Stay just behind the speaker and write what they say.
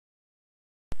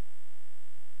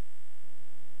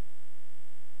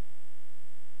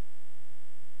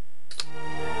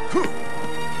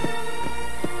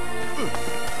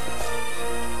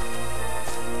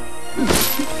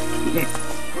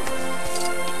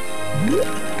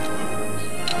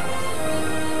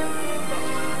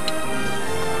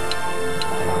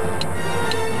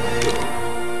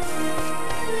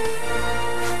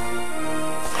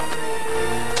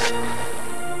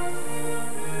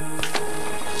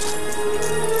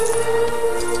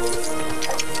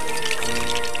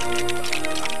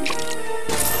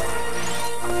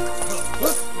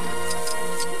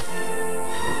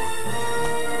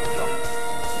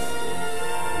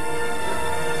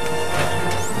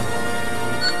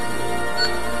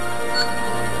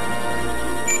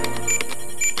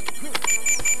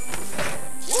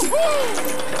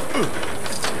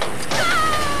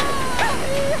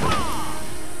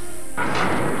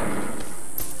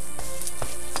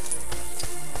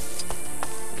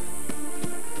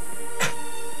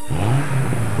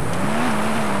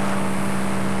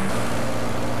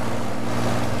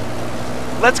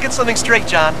Let's get something straight,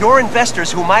 John. Your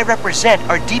investors, whom I represent,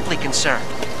 are deeply concerned.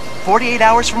 48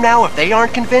 hours from now, if they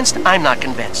aren't convinced, I'm not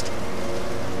convinced.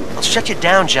 I'll shut you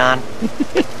down, John.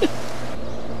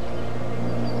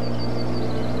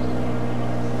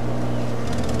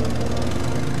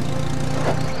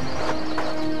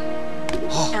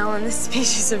 Alan, this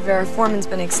species of Variformin's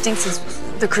been extinct since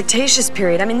the Cretaceous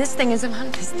period. I mean, this thing is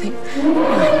about this thing.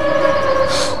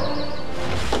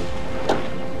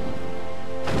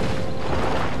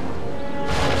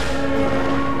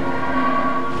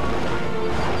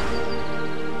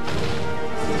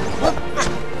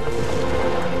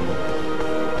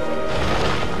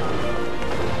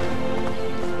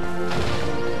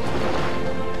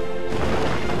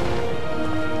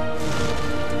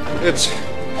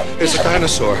 It's a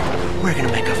dinosaur. We're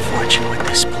gonna make a fortune with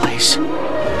this place.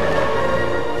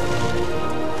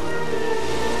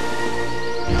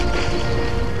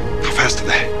 How fast are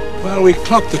they? Well, we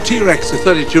clocked the T-Rex at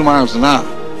 32 miles an hour.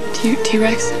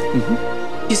 T-Rex?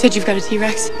 Mm-hmm. You said you've got a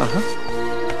T-Rex?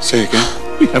 Uh-huh. Say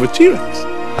again. We have a T-Rex.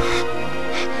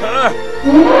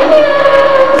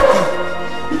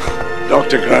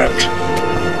 Dr. Grant.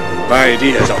 My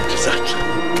dear Dr.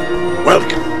 Sattler.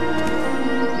 Welcome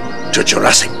to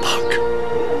Jurassic Park.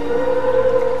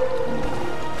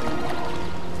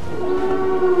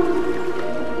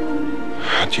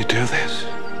 How'd you do this?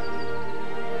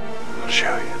 I'll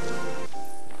show you.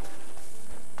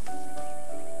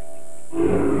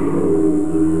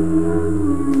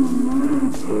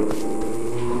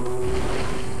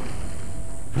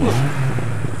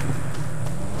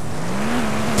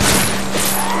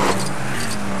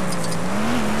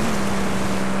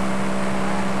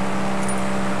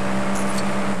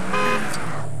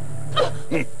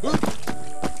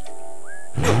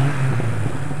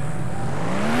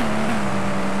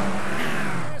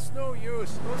 It's no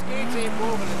use. Those gates ain't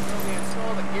moving until we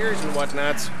install the gears and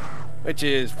whatnots. Which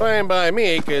is fine by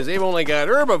me, because they've only got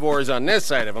herbivores on this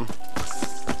side of them.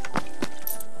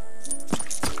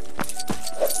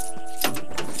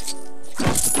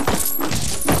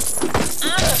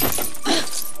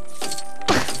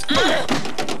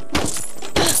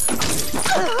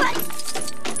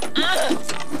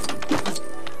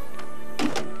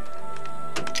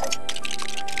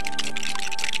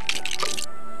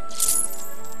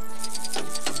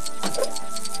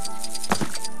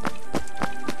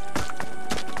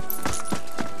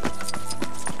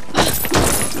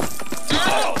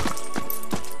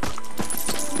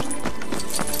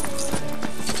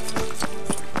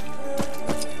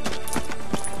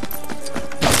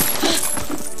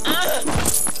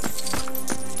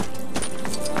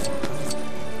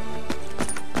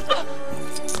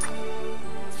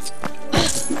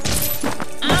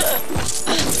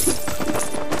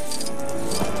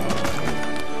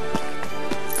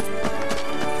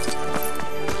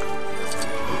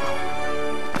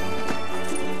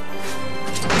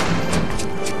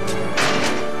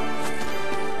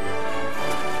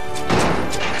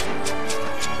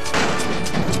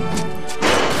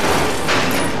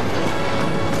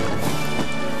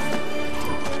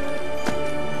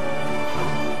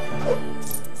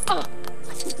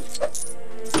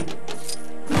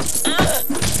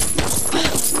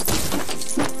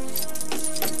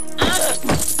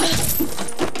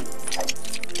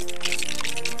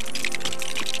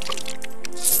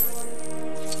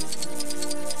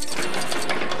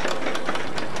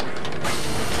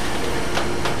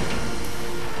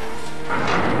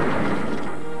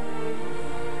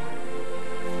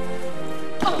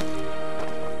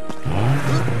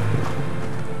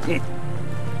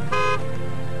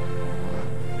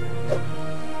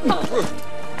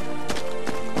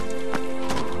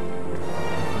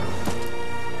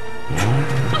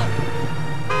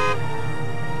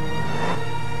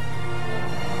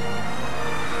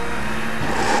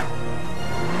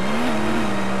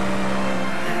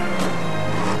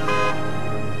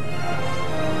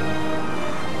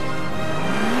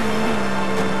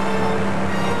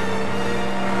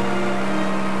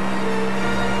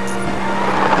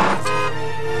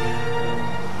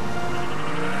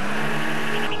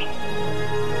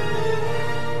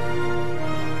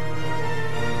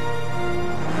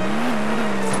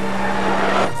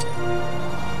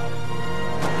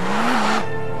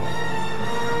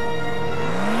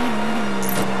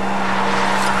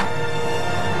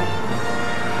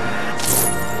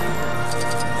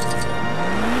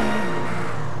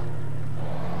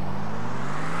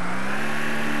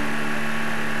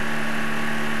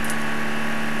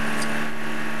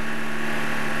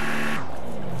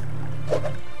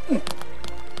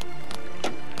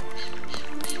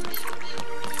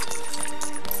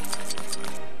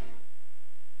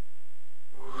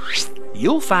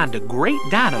 you'll find a great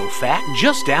dino fact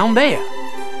just down there.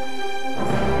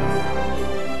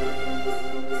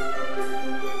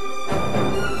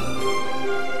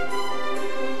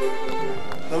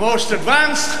 The most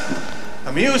advanced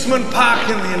amusement park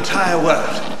in the entire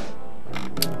world.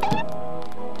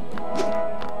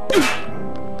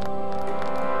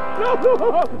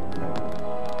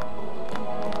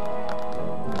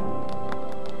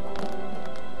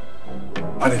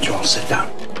 Why don't you all sit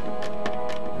down?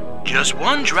 Just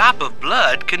one drop of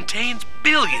blood contains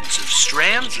billions of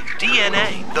strands of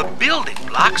DNA, the building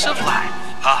blocks of life.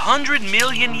 100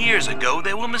 million years ago,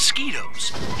 there were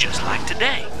mosquitoes, just like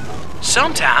today.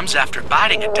 Sometimes, after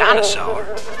biting a dinosaur,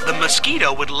 the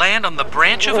mosquito would land on the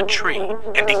branch of a tree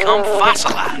and become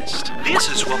fossilized. This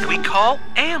is what we call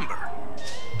amber.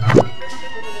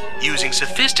 Using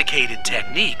sophisticated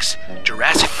techniques,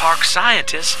 Jurassic Park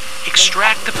scientists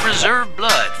extract the preserved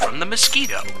blood from the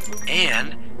mosquito,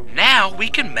 and now we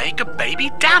can make a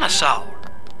baby dinosaur.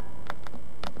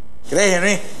 G'day,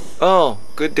 Henry. Oh,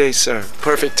 good day, sir.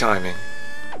 Perfect timing.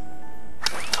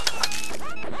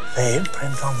 They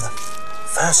imprint on the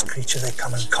first creature they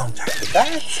come in contact with.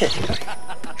 That's it.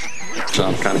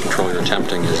 Some kind of control you're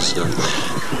attempting is,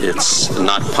 it's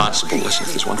not possible. Listen, if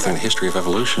there's one thing the history of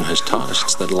evolution has taught us,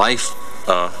 it's that life,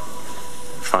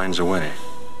 finds a way.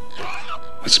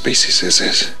 What species is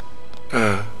this?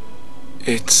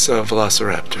 It's a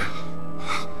velociraptor.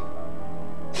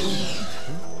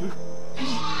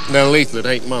 They're lethal at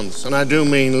 8 months, and I do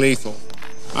mean lethal.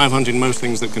 I've hunted most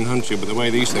things that can hunt you, but the way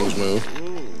these things move,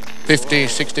 50,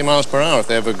 60 miles per hour if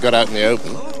they ever got out in the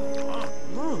open.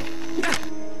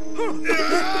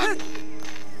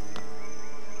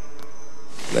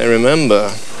 They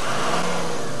remember.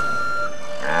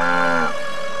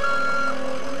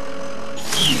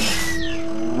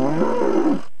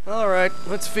 All right,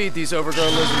 let's feed these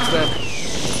overgrown lizards then.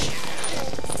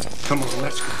 Come on,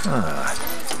 let's go.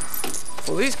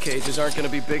 Well, these cages aren't going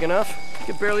to be big enough. You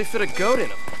could barely fit a goat in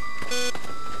them.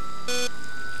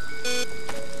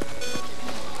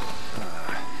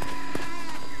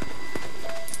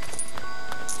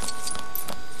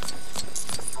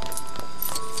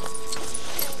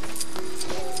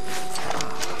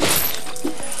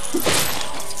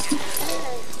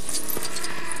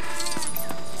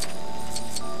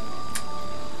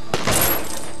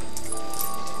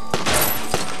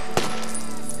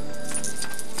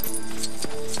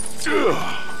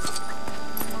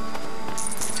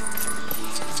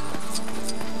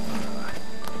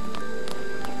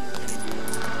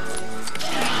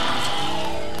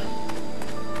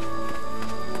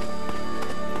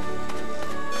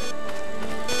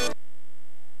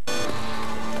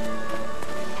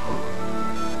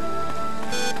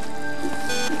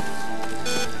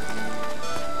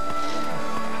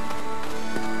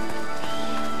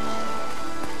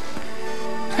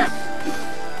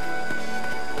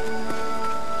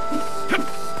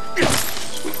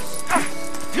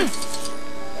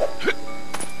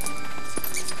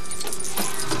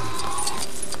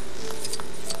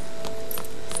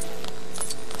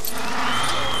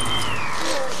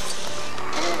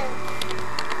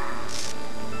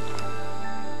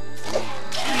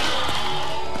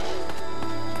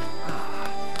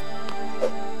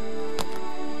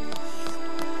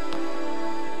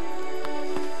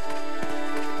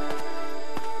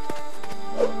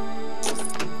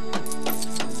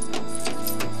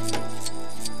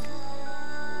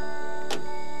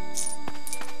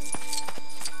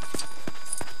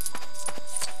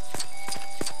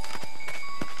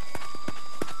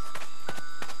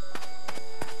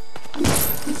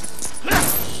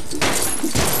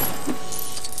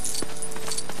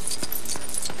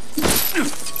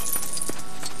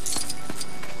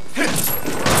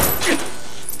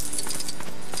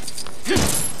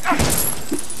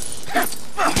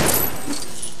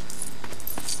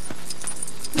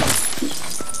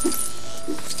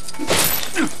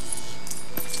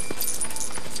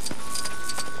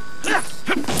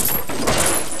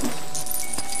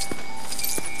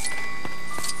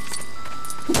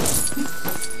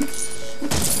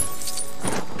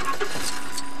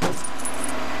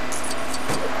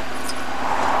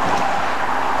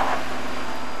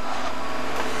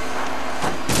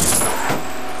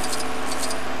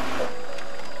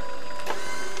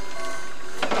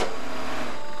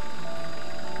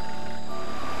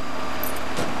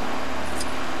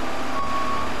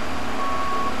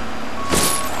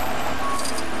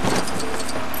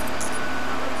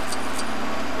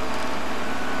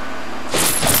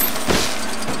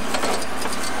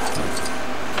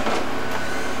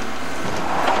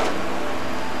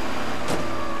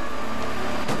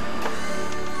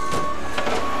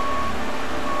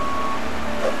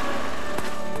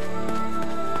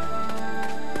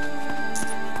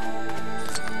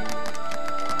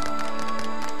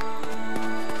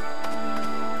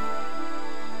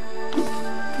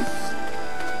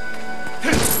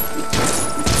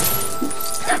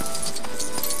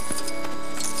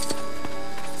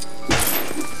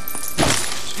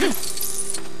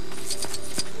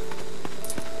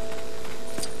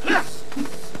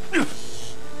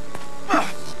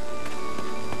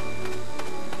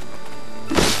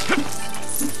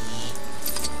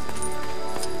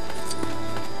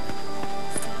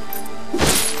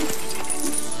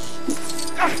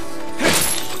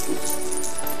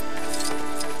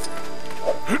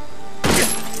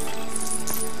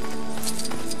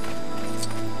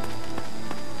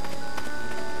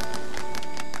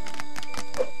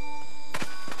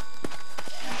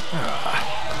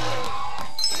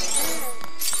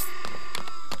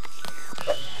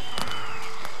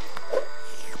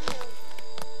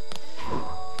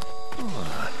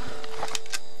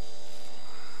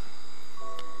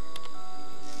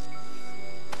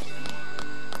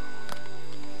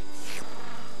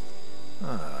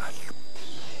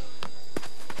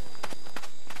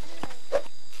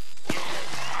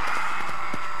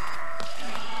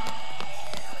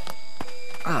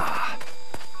 Ah.